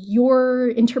your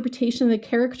interpretation of the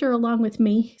character, along with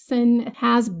Mason,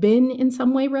 has been in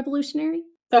some way revolutionary?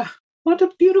 What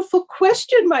a beautiful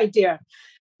question, my dear.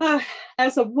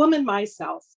 As a woman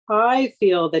myself, I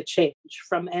feel the change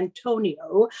from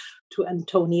Antonio to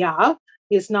Antonia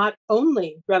is not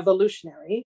only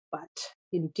revolutionary, but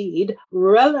indeed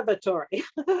revelatory.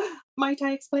 Might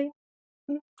I explain?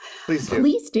 Please do.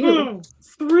 Please do.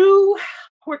 Through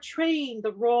portraying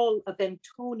the role of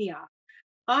Antonia,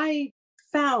 I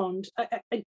found,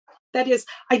 that is,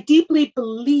 I deeply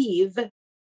believe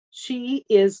she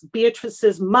is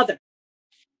Beatrice's mother.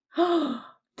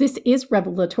 This is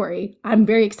revelatory. I'm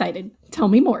very excited. Tell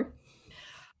me more.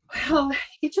 Well,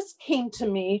 it just came to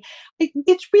me.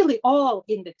 It's really all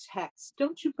in the text.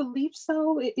 Don't you believe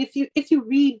so? If you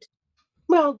read,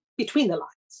 well, between the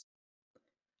lines.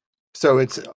 So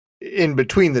it's in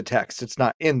between the text. It's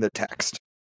not in the text.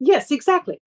 Yes,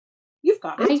 exactly. You've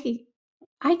got it.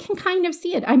 I can kind of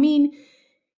see it. I mean,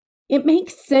 it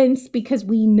makes sense because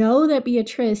we know that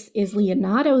Beatrice is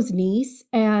Leonato's niece,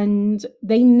 and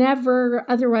they never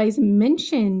otherwise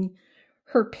mention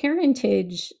her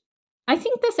parentage. I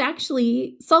think this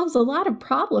actually solves a lot of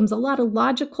problems, a lot of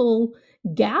logical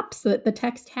gaps that the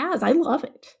text has. I love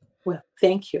it. Well,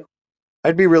 thank you.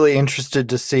 I'd be really interested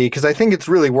to see, because I think it's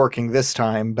really working this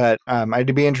time, but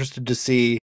I'd be interested to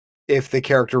see if the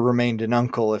character remained an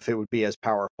uncle, if it would be as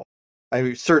powerful.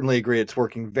 I certainly agree it's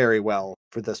working very well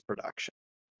for this production.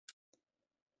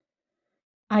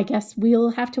 I guess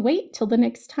we'll have to wait till the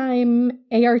next time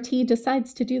ART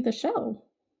decides to do the show.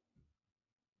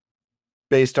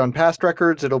 Based on past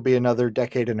records, it'll be another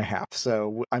decade and a half,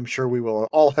 so I'm sure we will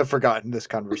all have forgotten this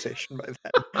conversation by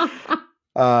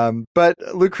then. But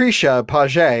Lucretia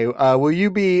Paget, will you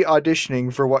be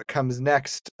auditioning for what comes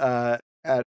next at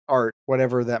Art,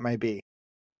 whatever that might be?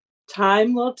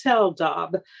 Time will tell,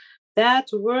 Daub. That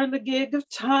whirligig of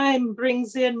time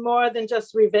brings in more than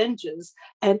just revenges,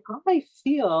 and I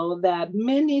feel that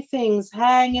many things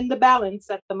hang in the balance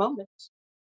at the moment.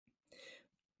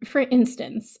 For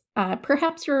instance,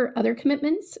 perhaps your other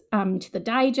commitments to the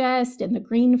Digest and the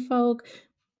Green Folk.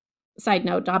 Side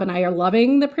note, Daub and I are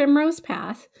loving the Primrose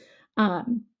Path.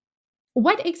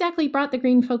 What exactly brought the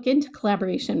Green Folk into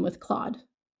collaboration with Claude?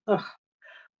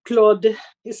 Claude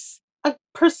is a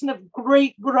person of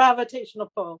great gravitational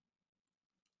pull.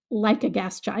 Like a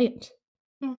gas giant.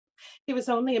 It was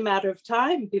only a matter of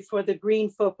time before the Green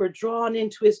Folk were drawn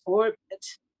into his orbit.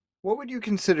 What would you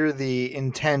consider the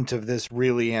intent of this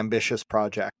really ambitious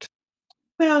project?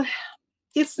 Well,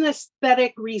 it's an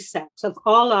aesthetic reset of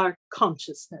all our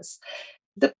consciousness.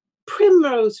 The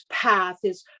Primrose Path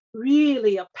is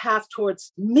really a path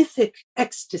towards mythic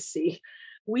ecstasy.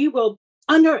 We will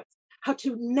unearth how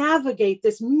to navigate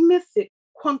this mythic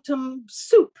quantum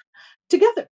soup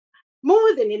together.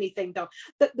 More than anything, though,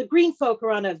 the Green Folk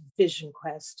are on a vision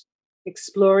quest,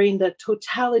 exploring the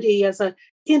totality as an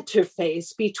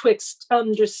interface betwixt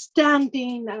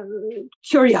understanding and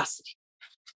curiosity.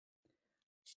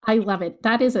 I love it.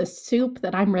 That is a soup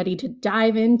that I'm ready to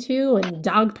dive into and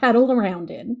dog pedal around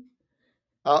in.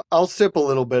 I'll sip a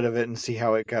little bit of it and see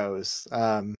how it goes.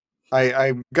 I'm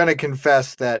gonna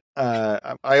confess that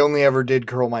I only ever did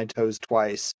curl my toes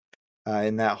twice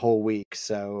in that whole week,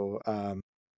 so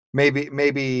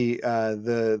maybe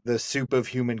the soup of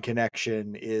human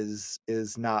connection is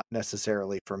not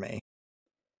necessarily for me.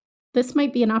 This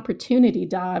might be an opportunity,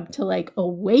 Daub, to like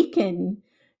awaken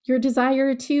your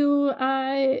desire to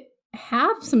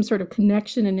have some sort of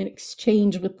connection and an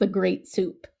exchange with the great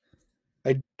soup.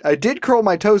 I did curl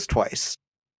my toes twice.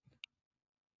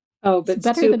 Oh, but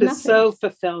soup is so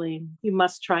fulfilling. You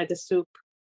must try the soup.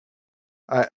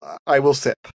 I will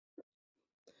sip.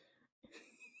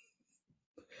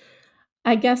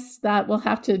 I guess that will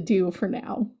have to do for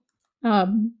now.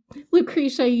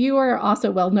 Lucretia, you are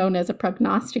also well known as a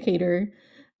prognosticator.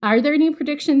 Are there any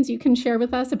predictions you can share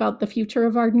with us about the future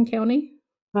of Arden County?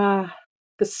 The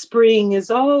spring is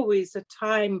always a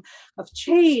time of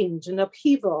change and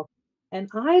upheaval, and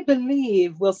I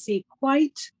believe we'll see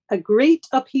quite a great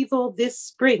upheaval this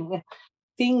spring.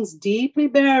 Things deeply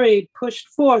buried pushed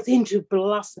forth into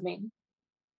blossoming.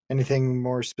 Anything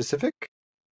more specific?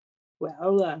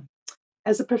 Well,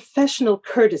 as a professional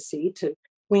courtesy to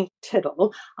Wink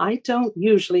Tittle, I don't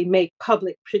usually make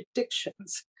public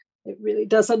predictions. It really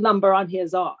does a number on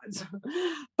his odds.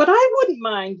 But I wouldn't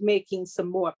mind making some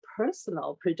more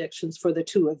personal predictions for the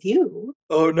two of you.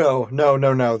 Oh,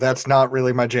 no. That's not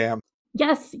really my jam.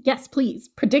 Yes, please.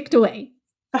 Predict away.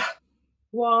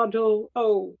 Waddle,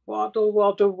 oh, waddle,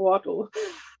 waddle, waddle.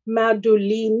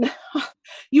 Madeline,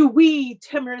 you wee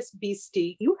timorous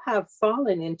beastie, you have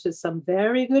fallen into some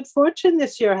very good fortune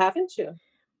this year, haven't you?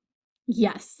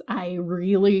 Yes, I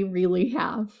really, really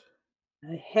have.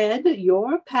 Ahead,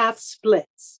 your path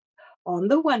splits. On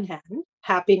the one hand,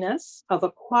 happiness of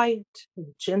a quiet,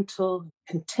 gentle,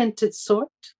 contented sort.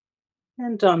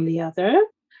 And on the other,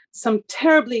 some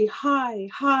terribly high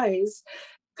highs,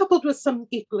 coupled with some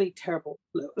equally terrible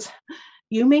lows.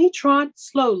 You may trot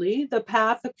slowly the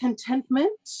path of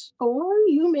contentment, or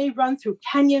you may run through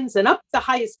canyons and up the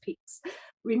highest peaks.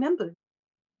 Remember,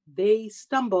 they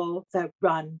stumble that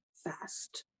run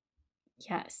fast.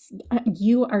 Yes,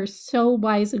 you are so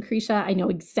wise, Lucretia. I know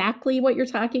exactly what you're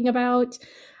talking about.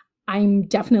 I'm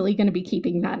definitely going to be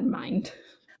keeping that in mind.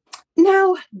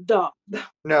 Now, Daub.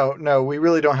 No, we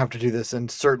really don't have to do this,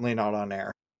 and certainly not on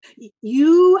air.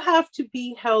 You have to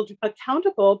be held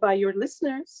accountable by your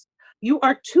listeners. You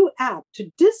are too apt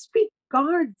to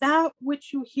disregard that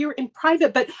which you hear in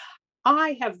private, but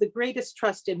I have the greatest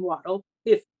trust in Waddle,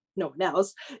 if no one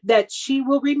else, that she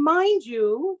will remind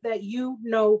you that you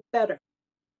know better.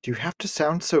 Do you have to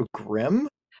sound so grim?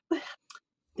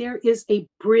 There is a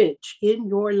bridge in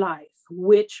your life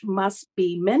which must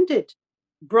be mended.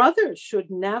 Brothers should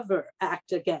never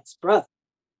act against brothers.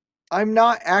 I'm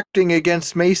not acting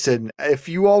against Mason. If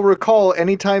you all recall,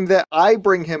 anytime that I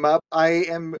bring him up, I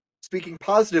am speaking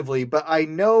positively, but I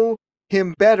know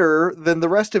him better than the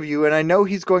rest of you, and I know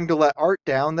he's going to let Art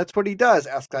down. That's what he does.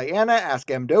 Ask Diana, ask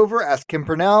M. Dover, ask Kim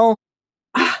Purnell.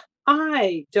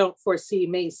 I don't foresee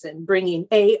Mason bringing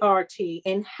ART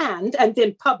in hand and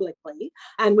then publicly,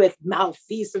 and with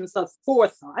malfeasance of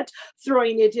forethought,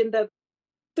 throwing it in the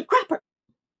crapper.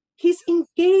 He's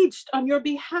engaged on your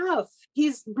behalf.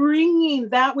 He's bringing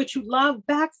that which you love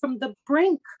back from the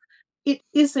brink. It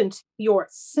isn't your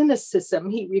cynicism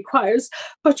he requires,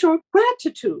 but your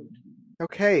gratitude.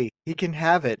 Okay, he can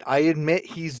have it. I admit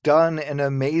he's done an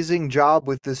amazing job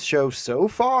with this show so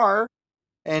far,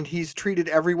 and he's treated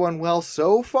everyone well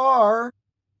so far,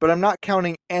 but I'm not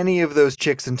counting any of those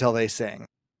chicks until they sing.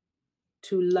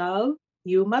 To love,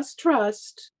 you must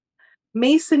trust.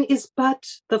 Mason is but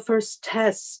the first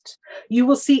test. You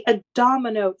will see a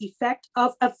domino effect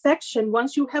of affection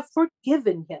once you have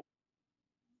forgiven him.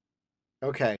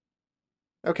 Okay,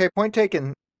 point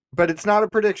taken. But it's not a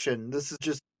prediction. This is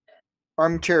just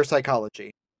armchair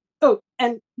psychology. Oh,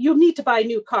 and you'll need to buy a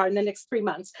new car in the next 3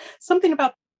 months. Something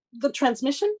about the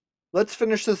transmission? Let's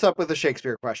finish this up with a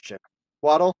Shakespeare question.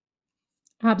 Waddle?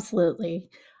 Absolutely.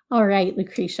 All right,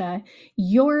 Lucretia.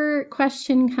 Your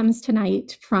question comes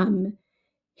tonight from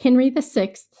Henry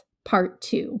VI, Part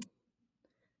 2.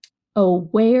 Oh,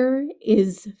 where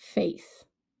is faith?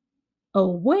 Oh,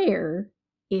 where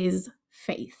is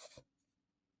faith?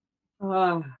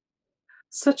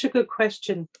 Such a good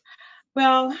question.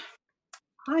 Well,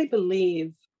 I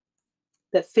believe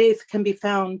that faith can be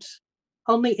found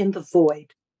only in the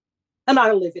void. And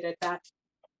I'll leave it at that.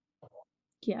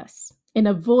 Yes, in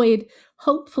a void,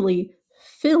 hopefully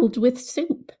filled with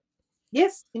soup.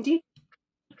 Yes, indeed.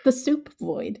 The soup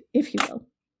void, if you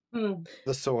will.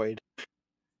 The soid.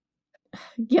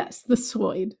 Yes, the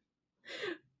soid.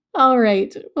 All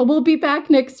right. Well, we'll be back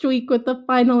next week with the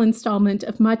final installment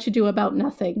of Much Ado About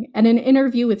Nothing and an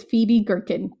interview with Phoebe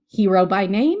Gherkin, hero by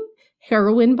name,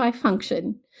 heroine by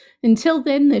function. Until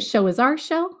then, this show is our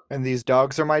show. And these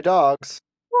dogs are my dogs.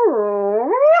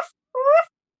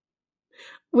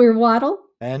 We're Waddle.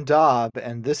 And Daub,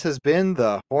 and this has been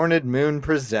The Horned Moon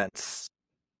Presents.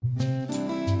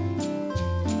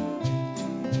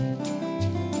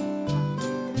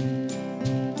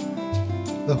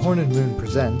 The Horned Moon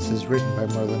Presents is written by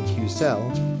Merlin Q. Sell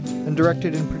and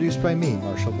directed and produced by me,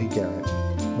 Marshall B. Garrett.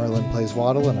 Merlin plays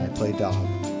Waddle and I play Daub.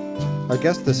 Our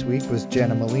guest this week was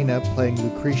Jana Molina playing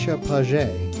Lucretia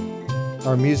Paget.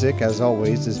 Our music, as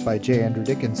always, is by J. Andrew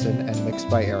Dickinson and mixed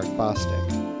by Eric Bostic.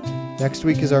 Next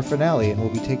week is our finale, and we'll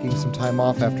be taking some time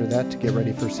off after that to get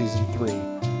ready for Season 3.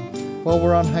 While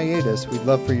we're on hiatus, we'd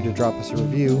love for you to drop us a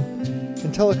review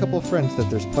and tell a couple of friends that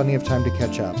there's plenty of time to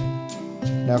catch up.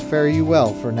 Now fare you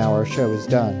well, for now our show is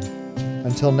done.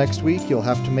 Until next week, you'll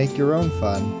have to make your own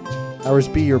fun. Ours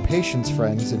be your patience,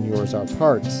 friends, and yours our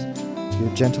parts.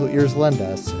 Your gentle ears lend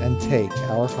us, and take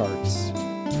our hearts.